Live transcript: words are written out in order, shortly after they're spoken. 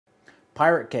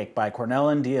Pirate Cake by Cornell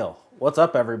and Diehl. What's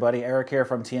up, everybody? Eric here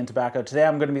from Tea and Tobacco. Today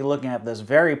I'm going to be looking at this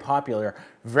very popular,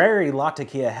 very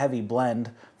Latakia heavy blend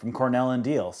from Cornell and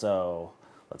Diehl. So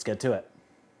let's get to it.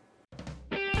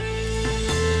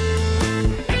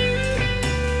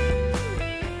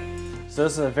 So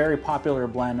this is a very popular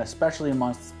blend, especially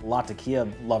amongst Latakia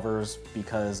lovers,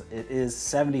 because it is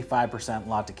 75%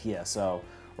 Latakia. So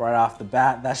right off the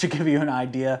bat, that should give you an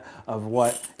idea of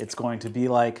what it's going to be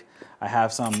like. I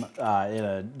have some in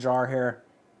a jar here.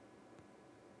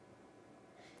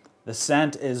 The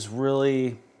scent is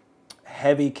really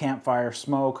heavy campfire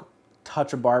smoke,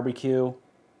 touch of barbecue,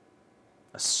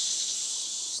 a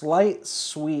slight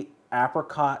sweet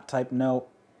apricot type note.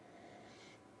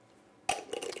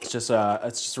 It's just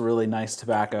a really nice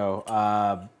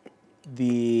tobacco.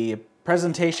 The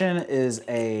presentation is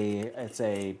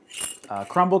a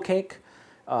crumble cake.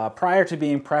 Prior to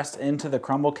being pressed into the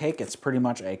crumble cake, it's pretty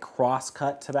much a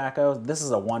cross-cut tobacco. This is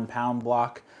a 1 pound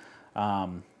block.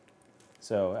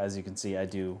 So as you can see, I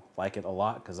do like it a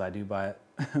lot because I do buy it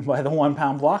by the 1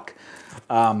 pound block.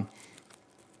 But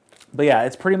yeah,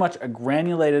 it's pretty much a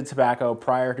granulated tobacco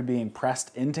prior to being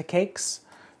pressed into cakes.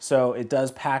 So it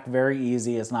does pack very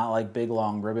easy. It's not like big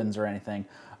long ribbons or anything.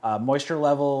 Moisture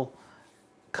level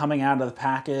coming out of the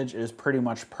package is pretty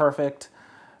much perfect.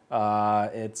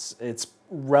 It's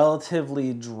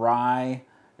relatively dry.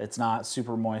 It's not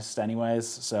super moist anyways,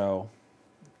 so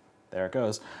there it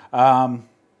goes. All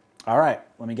right,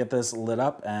 let me get this lit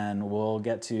up and we'll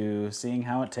get to seeing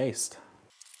how it tastes.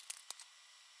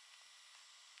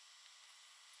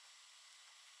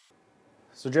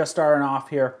 So just starting off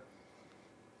here,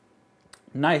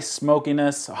 nice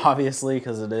smokiness, obviously,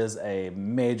 because it is a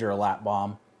major lap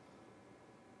bomb.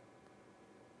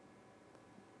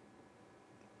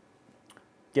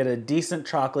 Get a decent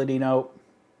chocolatey note.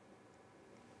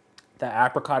 The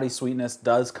apricot-y sweetness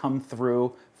does come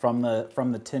through from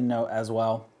the tin note as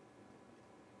well.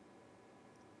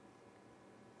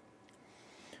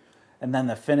 And then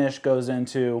the finish goes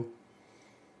into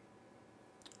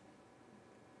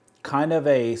kind of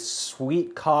a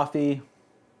sweet coffee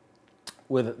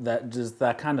with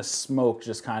that kind of smoke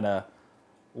just kind of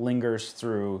lingers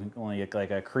through, like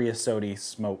a creosote-y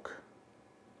smoke.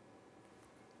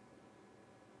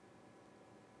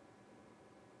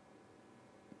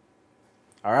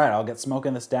 All right, I'll get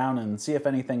smoking this down and see if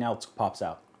anything else pops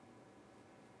out.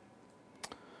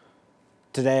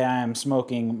 Today I am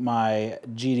smoking my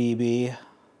GDB.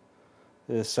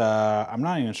 This, I'm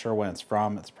not even sure when it's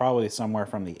from. It's probably somewhere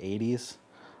from the 80s.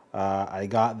 I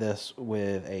got this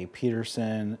with a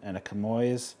Peterson and a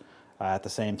Camoys at the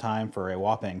same time for a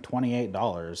whopping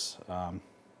 $28.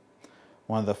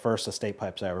 One of the first estate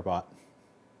pipes I ever bought.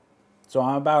 So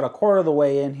I'm about a quarter of the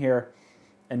way in here,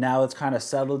 and now it's kind of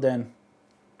settled in.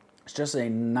 It's just a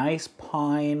nice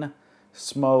pine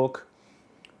smoke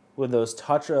with those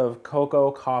touch of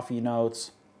cocoa coffee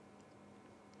notes.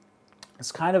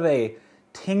 It's kind of a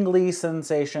tingly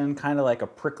sensation, kind of like a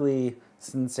prickly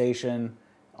sensation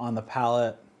on the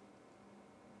palate.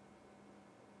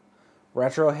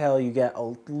 Retrohale, you get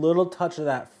a little touch of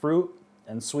that fruit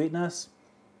and sweetness.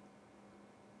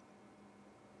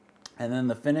 And then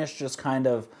the finish just kind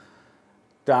of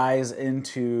dies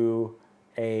into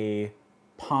a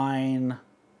pine,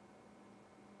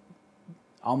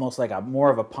 almost like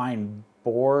more of a pine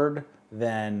board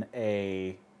than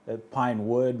a pine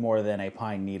wood, more than a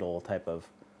pine needle type of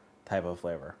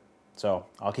flavor. So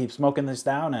I'll keep smoking this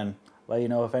down and let you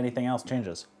know if anything else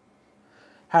changes.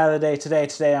 Hat of the day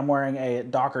today I'm wearing a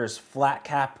Dockers flat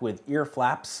cap with ear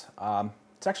flaps.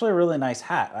 It's actually a really nice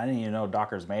hat. I didn't even know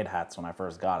Dockers made hats when I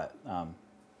first got it.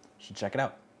 Should check it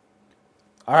out.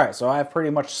 All right, so I've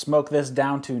pretty much smoked this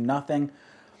down to nothing.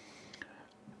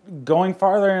 Going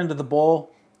farther into the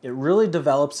bowl, it really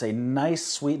develops a nice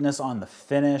sweetness on the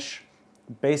finish.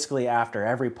 Basically, after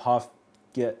every puff,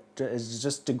 it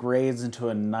just degrades into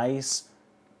a nice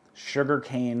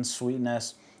sugarcane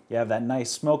sweetness. You have that nice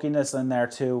smokiness in there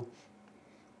too.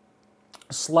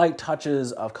 Slight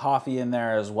touches of coffee in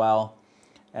there as well.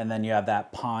 And then you have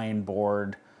that pine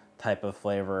board type of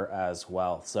flavor as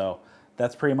well. So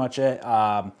that's pretty much it.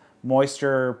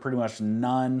 Moisture, pretty much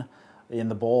none in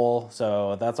the bowl,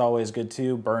 so that's always good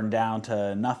too. Burned down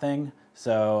to nothing.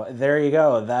 So there you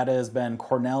go. That has been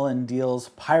Cornell and Diehl's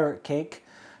Pirate Cake.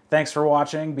 Thanks for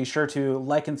watching. Be sure to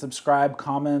like and subscribe,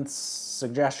 comments,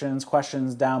 suggestions,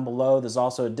 questions down below. There's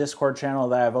also a Discord channel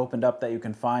that I've opened up that you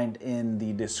can find in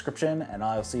the description, and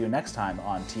I'll see you next time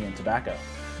on Tea and Tobacco.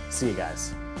 See you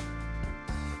guys.